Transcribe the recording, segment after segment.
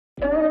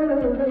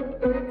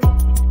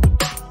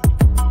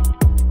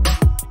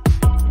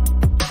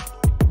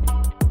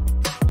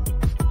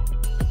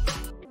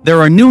There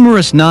are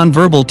numerous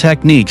nonverbal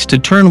techniques to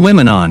turn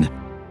women on.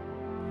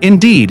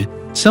 Indeed,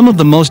 some of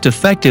the most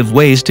effective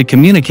ways to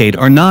communicate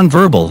are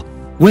nonverbal.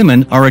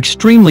 Women are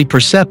extremely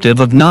perceptive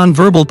of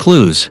nonverbal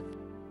clues.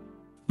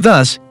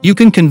 Thus, you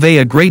can convey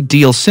a great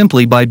deal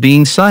simply by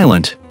being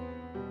silent.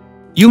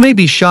 You may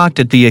be shocked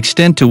at the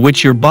extent to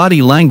which your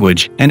body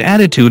language and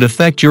attitude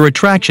affect your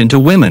attraction to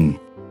women.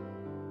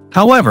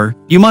 However,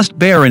 you must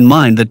bear in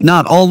mind that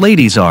not all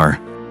ladies are.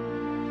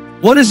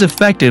 What is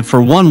effective for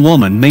one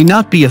woman may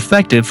not be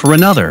effective for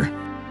another.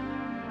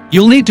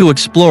 You'll need to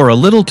explore a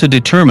little to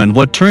determine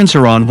what turns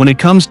her on when it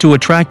comes to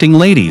attracting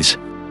ladies.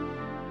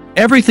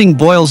 Everything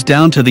boils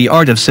down to the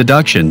art of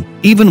seduction,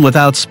 even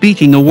without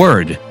speaking a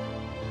word.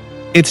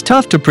 It's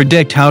tough to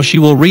predict how she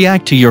will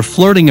react to your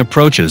flirting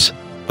approaches,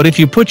 but if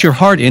you put your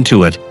heart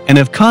into it and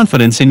have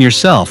confidence in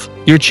yourself,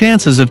 your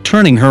chances of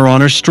turning her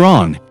on are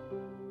strong.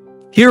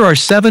 Here are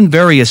 7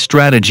 various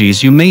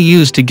strategies you may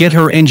use to get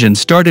her engine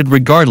started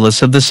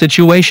regardless of the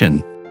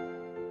situation.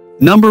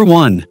 Number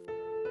 1.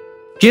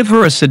 Give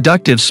her a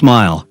seductive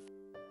smile.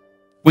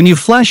 When you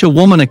flash a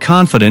woman a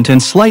confident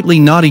and slightly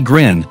naughty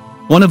grin,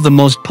 one of the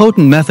most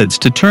potent methods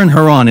to turn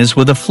her on is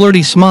with a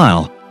flirty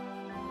smile.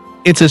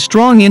 It's a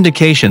strong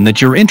indication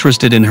that you're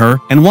interested in her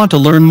and want to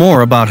learn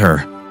more about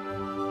her.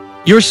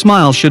 Your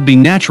smile should be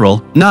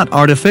natural, not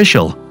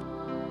artificial.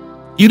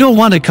 You don't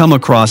want to come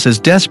across as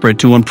desperate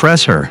to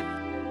impress her.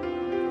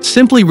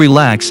 Simply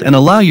relax and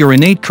allow your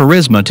innate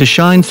charisma to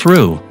shine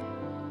through.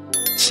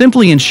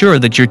 Simply ensure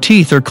that your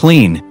teeth are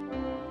clean.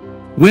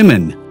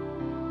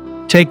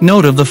 Women, take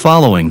note of the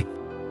following.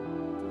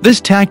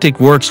 This tactic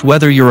works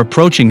whether you're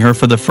approaching her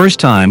for the first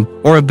time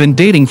or have been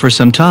dating for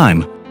some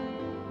time.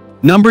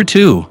 Number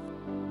 2.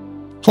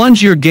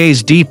 Plunge your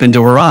gaze deep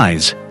into her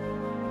eyes.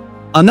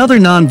 Another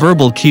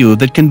nonverbal cue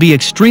that can be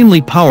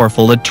extremely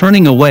powerful at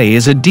turning away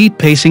is a deep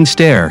pacing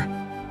stare.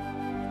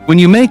 When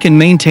you make and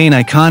maintain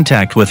eye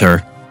contact with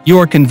her, you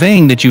are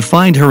conveying that you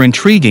find her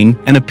intriguing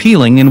and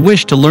appealing and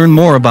wish to learn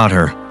more about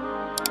her.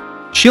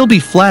 She'll be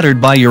flattered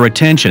by your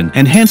attention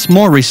and hence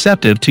more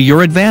receptive to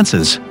your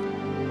advances.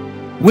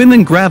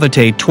 Women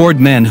gravitate toward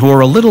men who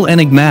are a little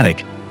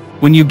enigmatic.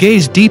 When you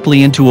gaze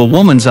deeply into a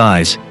woman's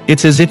eyes,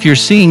 it's as if you're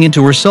seeing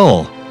into her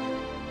soul.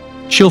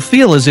 She'll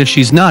feel as if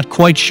she's not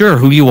quite sure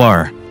who you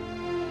are.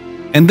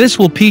 And this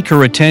will pique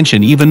her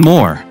attention even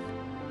more.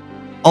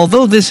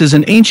 Although this is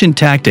an ancient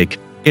tactic,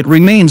 it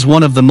remains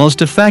one of the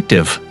most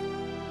effective.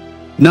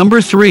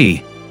 Number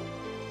 3.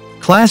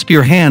 Clasp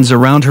your hands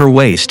around her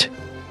waist.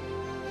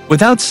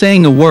 Without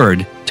saying a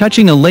word,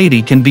 touching a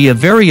lady can be a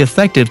very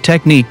effective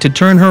technique to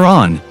turn her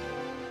on.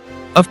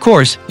 Of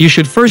course, you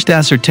should first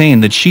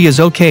ascertain that she is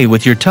okay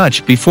with your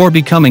touch before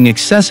becoming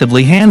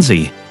excessively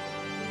handsy.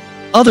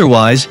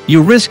 Otherwise,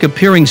 you risk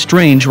appearing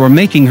strange or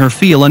making her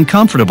feel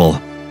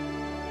uncomfortable.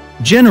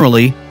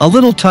 Generally, a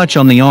little touch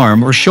on the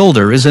arm or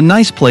shoulder is a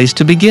nice place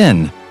to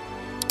begin.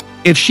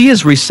 If she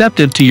is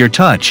receptive to your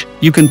touch,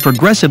 you can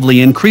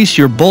progressively increase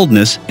your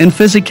boldness and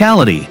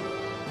physicality.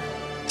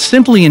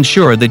 Simply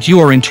ensure that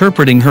you are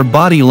interpreting her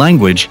body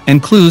language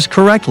and clues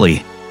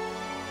correctly.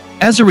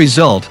 As a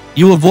result,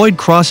 you avoid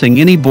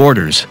crossing any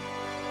borders.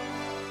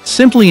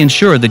 Simply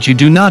ensure that you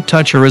do not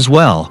touch her as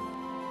well,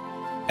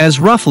 as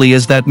roughly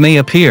as that may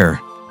appear.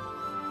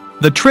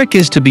 The trick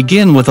is to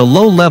begin with a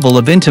low level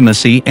of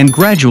intimacy and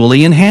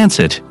gradually enhance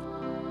it.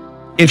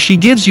 If she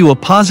gives you a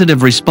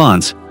positive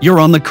response, you're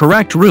on the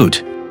correct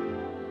route.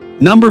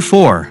 Number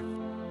 4.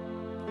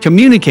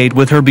 Communicate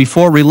with her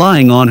before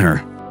relying on her.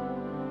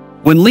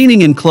 When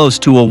leaning in close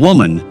to a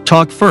woman,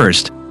 talk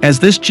first, as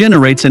this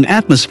generates an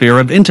atmosphere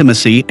of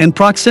intimacy and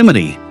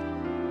proximity.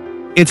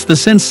 It's the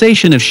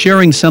sensation of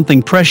sharing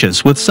something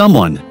precious with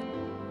someone.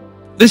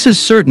 This is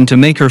certain to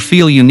make her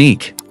feel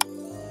unique,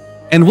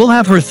 and will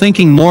have her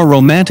thinking more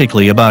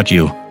romantically about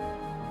you.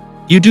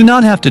 You do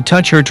not have to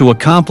touch her to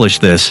accomplish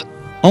this,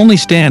 only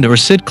stand or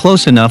sit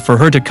close enough for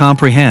her to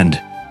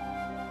comprehend.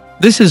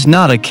 This is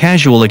not a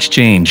casual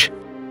exchange.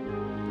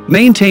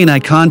 Maintain eye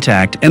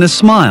contact and a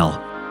smile.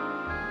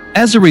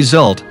 As a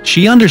result,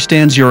 she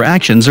understands your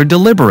actions are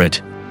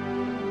deliberate.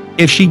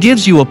 If she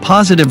gives you a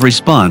positive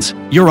response,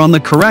 you're on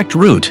the correct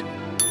route.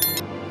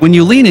 When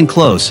you lean in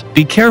close,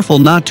 be careful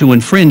not to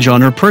infringe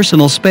on her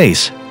personal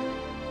space.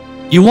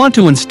 You want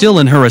to instill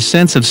in her a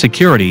sense of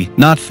security,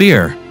 not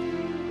fear.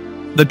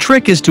 The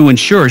trick is to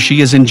ensure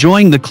she is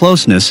enjoying the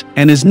closeness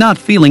and is not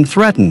feeling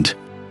threatened.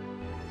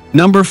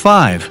 Number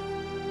 5.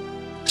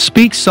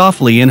 Speak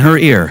softly in her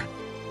ear.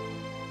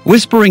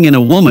 Whispering in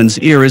a woman's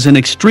ear is an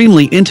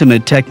extremely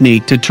intimate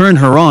technique to turn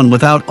her on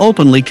without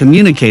openly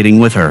communicating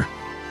with her.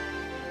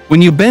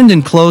 When you bend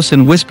in close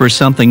and whisper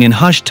something in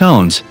hushed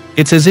tones,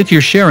 it's as if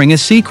you're sharing a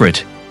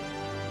secret.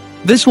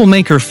 This will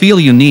make her feel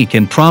unique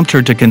and prompt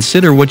her to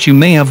consider what you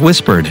may have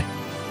whispered.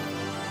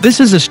 This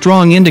is a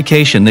strong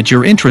indication that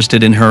you're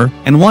interested in her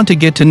and want to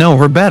get to know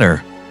her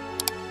better.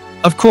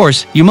 Of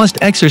course, you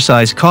must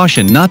exercise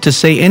caution not to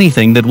say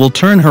anything that will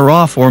turn her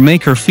off or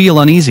make her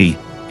feel uneasy.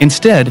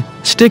 Instead,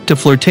 stick to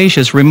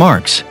flirtatious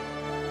remarks.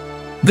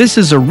 This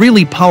is a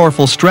really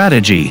powerful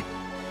strategy.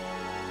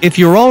 If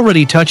you're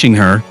already touching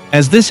her,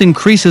 as this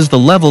increases the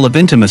level of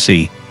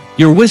intimacy,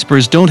 your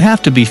whispers don't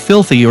have to be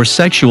filthy or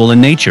sexual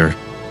in nature.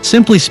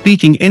 Simply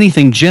speaking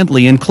anything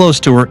gently and close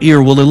to her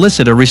ear will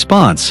elicit a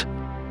response.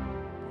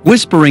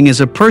 Whispering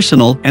is a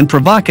personal and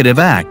provocative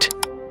act.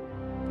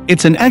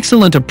 It's an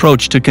excellent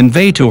approach to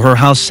convey to her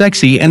how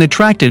sexy and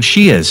attractive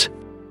she is.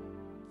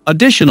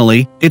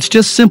 Additionally, it's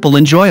just simple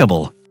and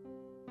enjoyable.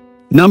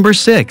 Number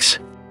 6.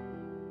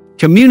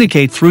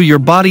 Communicate through your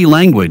body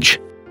language.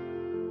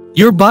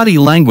 Your body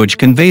language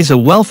conveys a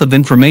wealth of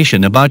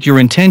information about your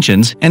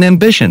intentions and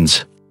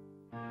ambitions.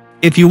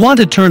 If you want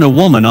to turn a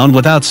woman on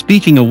without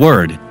speaking a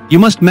word, you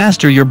must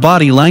master your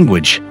body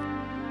language.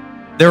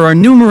 There are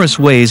numerous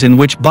ways in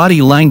which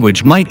body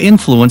language might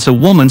influence a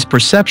woman's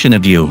perception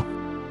of you.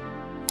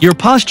 Your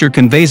posture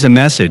conveys a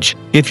message.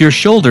 If your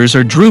shoulders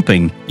are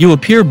drooping, you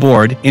appear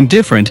bored,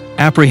 indifferent,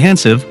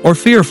 apprehensive, or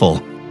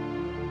fearful.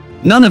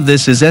 None of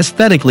this is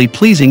aesthetically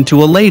pleasing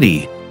to a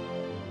lady.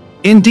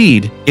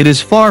 Indeed, it is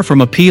far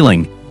from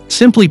appealing.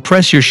 Simply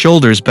press your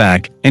shoulders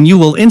back, and you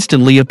will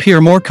instantly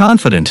appear more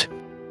confident.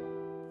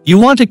 You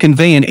want to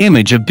convey an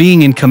image of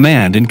being in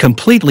command and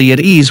completely at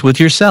ease with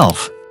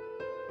yourself.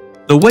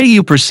 The way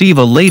you perceive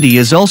a lady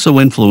is also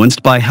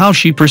influenced by how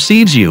she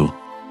perceives you.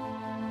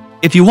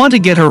 If you want to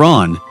get her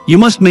on, you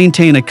must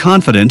maintain a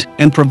confident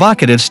and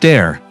provocative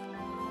stare.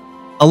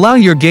 Allow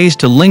your gaze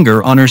to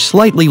linger on her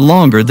slightly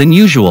longer than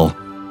usual.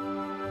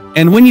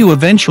 And when you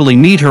eventually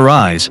meet her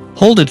eyes,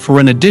 hold it for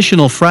an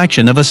additional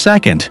fraction of a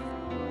second.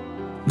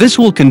 This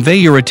will convey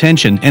your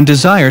attention and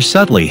desire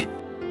subtly.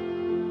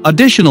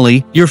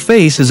 Additionally, your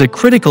face is a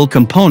critical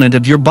component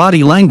of your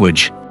body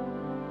language.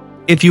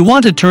 If you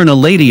want to turn a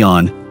lady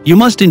on, you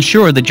must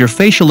ensure that your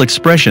facial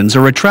expressions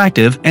are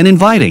attractive and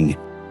inviting.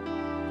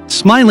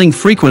 Smiling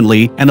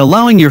frequently and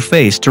allowing your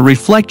face to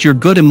reflect your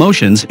good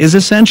emotions is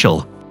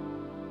essential.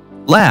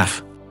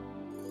 Laugh.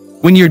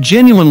 When you're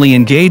genuinely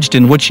engaged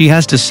in what she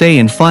has to say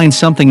and find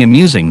something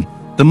amusing,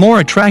 the more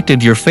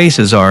attractive your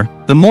faces are,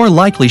 the more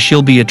likely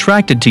she'll be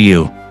attracted to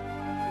you.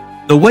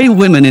 The way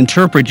women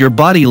interpret your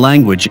body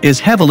language is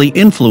heavily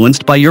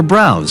influenced by your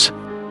brows.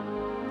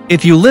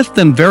 If you lift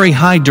them very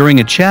high during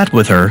a chat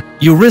with her,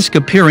 you risk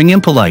appearing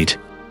impolite.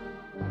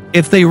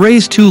 If they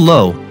raise too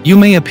low, you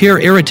may appear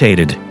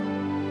irritated.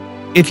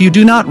 If you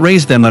do not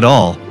raise them at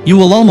all, you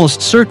will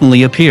almost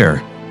certainly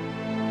appear.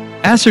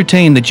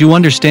 Ascertain that you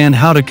understand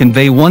how to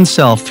convey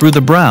oneself through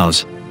the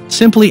brows.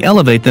 Simply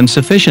elevate them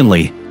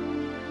sufficiently.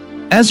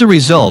 As a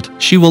result,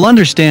 she will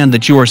understand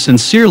that you are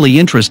sincerely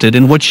interested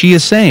in what she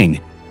is saying.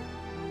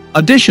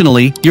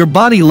 Additionally, your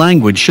body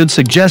language should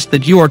suggest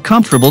that you are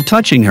comfortable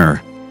touching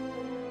her.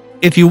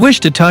 If you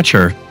wish to touch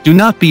her, do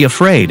not be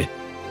afraid.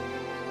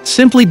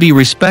 Simply be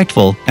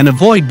respectful and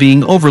avoid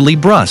being overly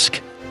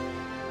brusque.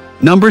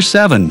 Number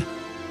 7.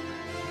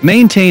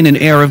 Maintain an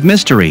air of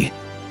mystery.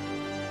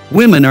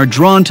 Women are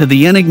drawn to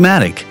the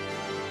enigmatic.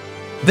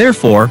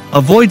 Therefore,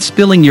 avoid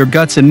spilling your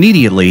guts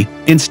immediately.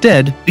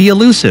 Instead, be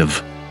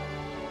elusive.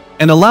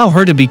 And allow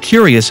her to be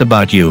curious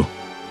about you.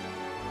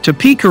 To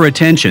pique her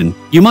attention,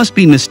 you must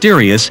be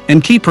mysterious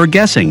and keep her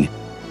guessing.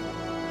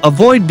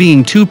 Avoid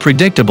being too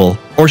predictable,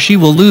 or she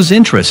will lose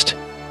interest.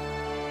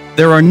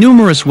 There are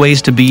numerous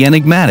ways to be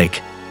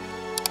enigmatic.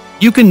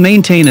 You can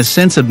maintain a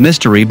sense of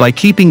mystery by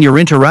keeping your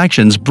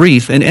interactions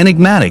brief and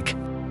enigmatic.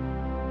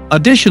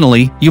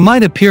 Additionally, you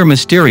might appear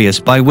mysterious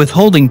by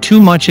withholding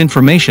too much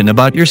information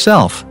about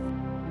yourself.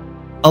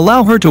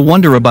 Allow her to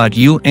wonder about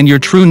you and your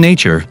true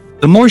nature.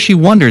 The more she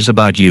wonders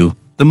about you,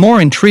 the more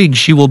intrigued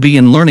she will be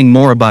in learning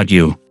more about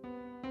you.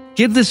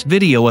 Give this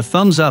video a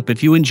thumbs up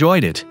if you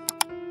enjoyed it.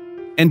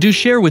 And do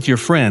share with your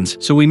friends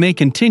so we may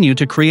continue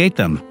to create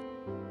them.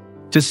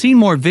 To see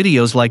more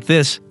videos like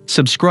this,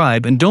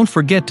 subscribe and don't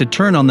forget to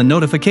turn on the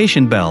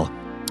notification bell.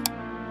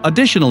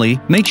 Additionally,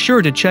 make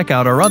sure to check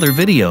out our other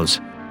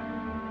videos.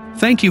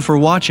 Thank you for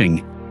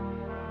watching.